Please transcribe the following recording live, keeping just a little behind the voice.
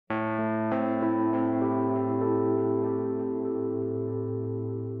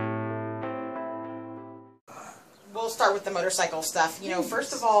start with the motorcycle stuff. You know,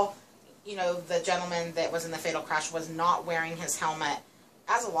 first of all, you know, the gentleman that was in the fatal crash was not wearing his helmet.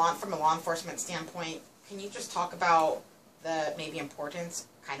 As from a law enforcement standpoint, can you just talk about the maybe importance,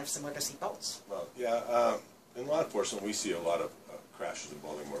 kind of similar to seatbelts? Well, yeah, in law enforcement we see a lot of crashes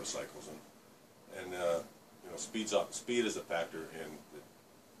involving motorcycles, and you know, speed is a factor in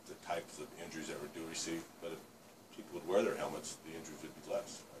the types of injuries that we do receive. But if people would wear their helmets, the injuries would be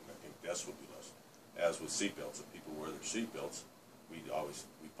less, and I think deaths would be less. As with seatbelts, if people wear their seatbelts, we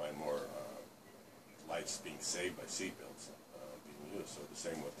find more lives being saved by seatbelts being used. So the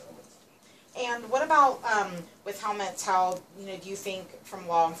same with helmets. And what about with helmets? How, you know, do you think, from a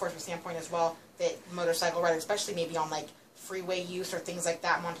law enforcement standpoint as well, that motorcycle riders, especially maybe on like freeway use or things like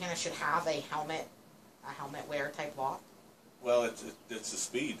that, Montana should have a helmet wear type law? Well, it's the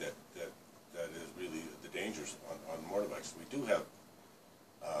speed that is really the dangers on motorbikes. We do have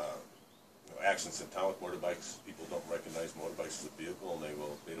you know, accidents in town with motorbikes. People don't recognize motorbikes as a vehicle, and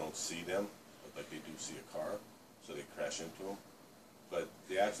they don't see them, but like they do see a car, so they crash into them. But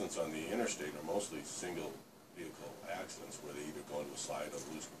the accidents on the interstate are mostly single vehicle accidents where they either go into a slide or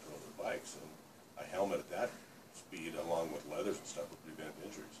lose control of their bikes. And a helmet at that speed, along with leathers and stuff, would prevent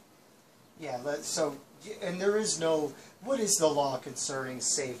injuries. Yeah, so, and there is no, what is the law concerning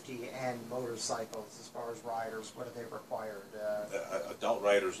safety and motorcycles as far as riders? What are they required? Adult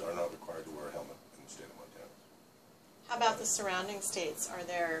riders are not required to wear a helmet in the state of Montana. How about the surrounding states? Are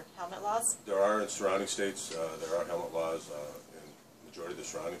there helmet laws? There are in surrounding states, there are helmet laws in the majority of the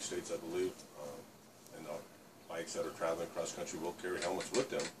surrounding states, I believe. And bikes that are traveling cross country will carry helmets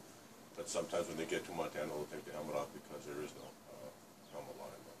with them, but sometimes when they get to Montana, they'll take the helmet off because there is no helmet law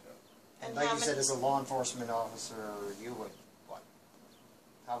in Montana. And like you said, as a law enforcement officer, you would, what?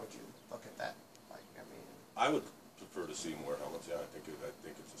 How would you look at that? Like, I mean, I would prefer to see more helmets. Yeah, I think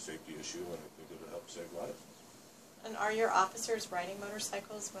it's a safety issue, and I think it would help save lives. And are your officers riding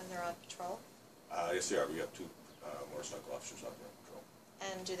motorcycles when they're on patrol? Yes, they are. We have two motorcycle officers out there on patrol.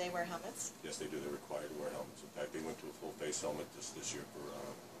 And do they wear helmets? Yes, they do. They're required to wear helmets. In fact, they went to a full face helmet this year for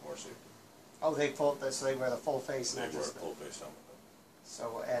more safety. oh, so they wear the full face, They not wear a just full face helmet.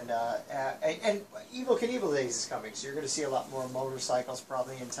 So, and Evil Knievel Days is coming, so you're going to see a lot more motorcycles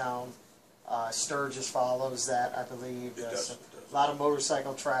probably in town. Sturgis follows that, I believe. It does, So it does. a lot of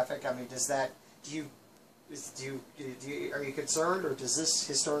motorcycle traffic. I mean, does that, are you concerned, or does this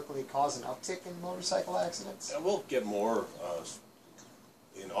historically cause an uptick in motorcycle accidents? And we'll get more,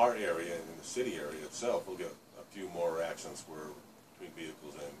 in our area, in the city area itself, we'll get a few more accidents between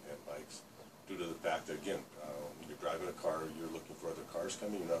vehicles and bikes, due to the fact that, again, when you're driving a car, you're looking for other cars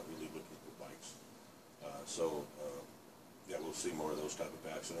coming, you're not really looking for bikes. Yeah, we'll see more of those type of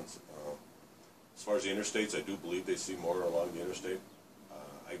accidents. As far as the interstates, I do believe they see more along the interstate.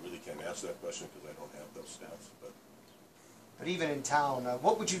 I really can't answer that question because I don't have those stats. But even in town,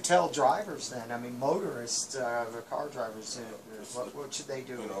 what would you tell drivers then? I mean, motorists, the car drivers, what should they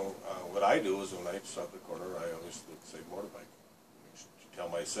do? You know, what I do is when I stop at the corner, I always say motorbike. I tell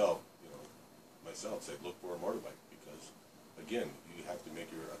myself, say look for a motorbike, because again, you have to make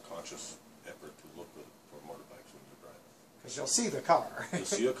a conscious effort to look for motorbikes when you're driving. Because you'll see the car. You'll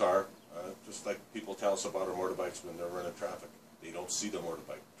see a car, just like people tell us about our motorbikes when they're running traffic. They don't see the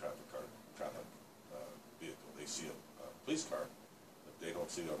motorbike traffic vehicle. They see a police car, but they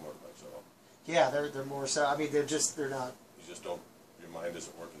don't see our motorbikes at all. Yeah, they're more so. I mean, they're not. You just don't. Your mind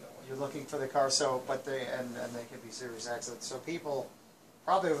isn't working that way. You're looking for the car, so but they can be serious accidents. So people,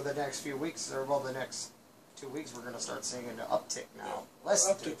 probably over the next few weeks, or well, the next 2 weeks, we're going to start seeing an uptick now. Yeah.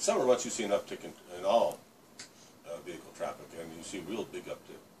 Summer months, you see an uptick in all vehicle traffic, and you see a real big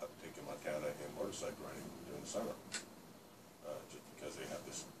uptick in Montana in motorcycle riding during the summer, just because they have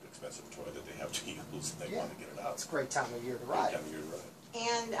this expensive toy that they have to use, and they want to get it out. It's a great time of year to ride. Great time of year to ride.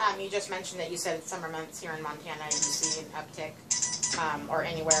 And you just mentioned that you said summer months here in Montana, you see an uptick, or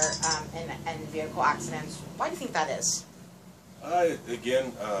anywhere, in vehicle accidents. Why do you think that is?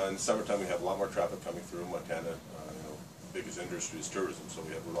 Again, in the summertime, we have a lot more traffic coming through Montana. You know, the biggest industry is tourism, so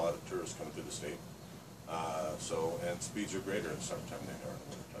we have a lot of tourists coming through the state. And speeds are greater in the summertime than they are in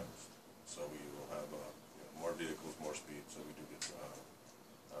the wintertime. So we will have more vehicles, more speed, so we do get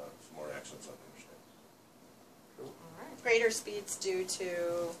some more accidents on the interstate. Greater speeds due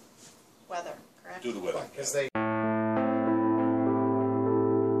to weather, correct? Due to weather. Because they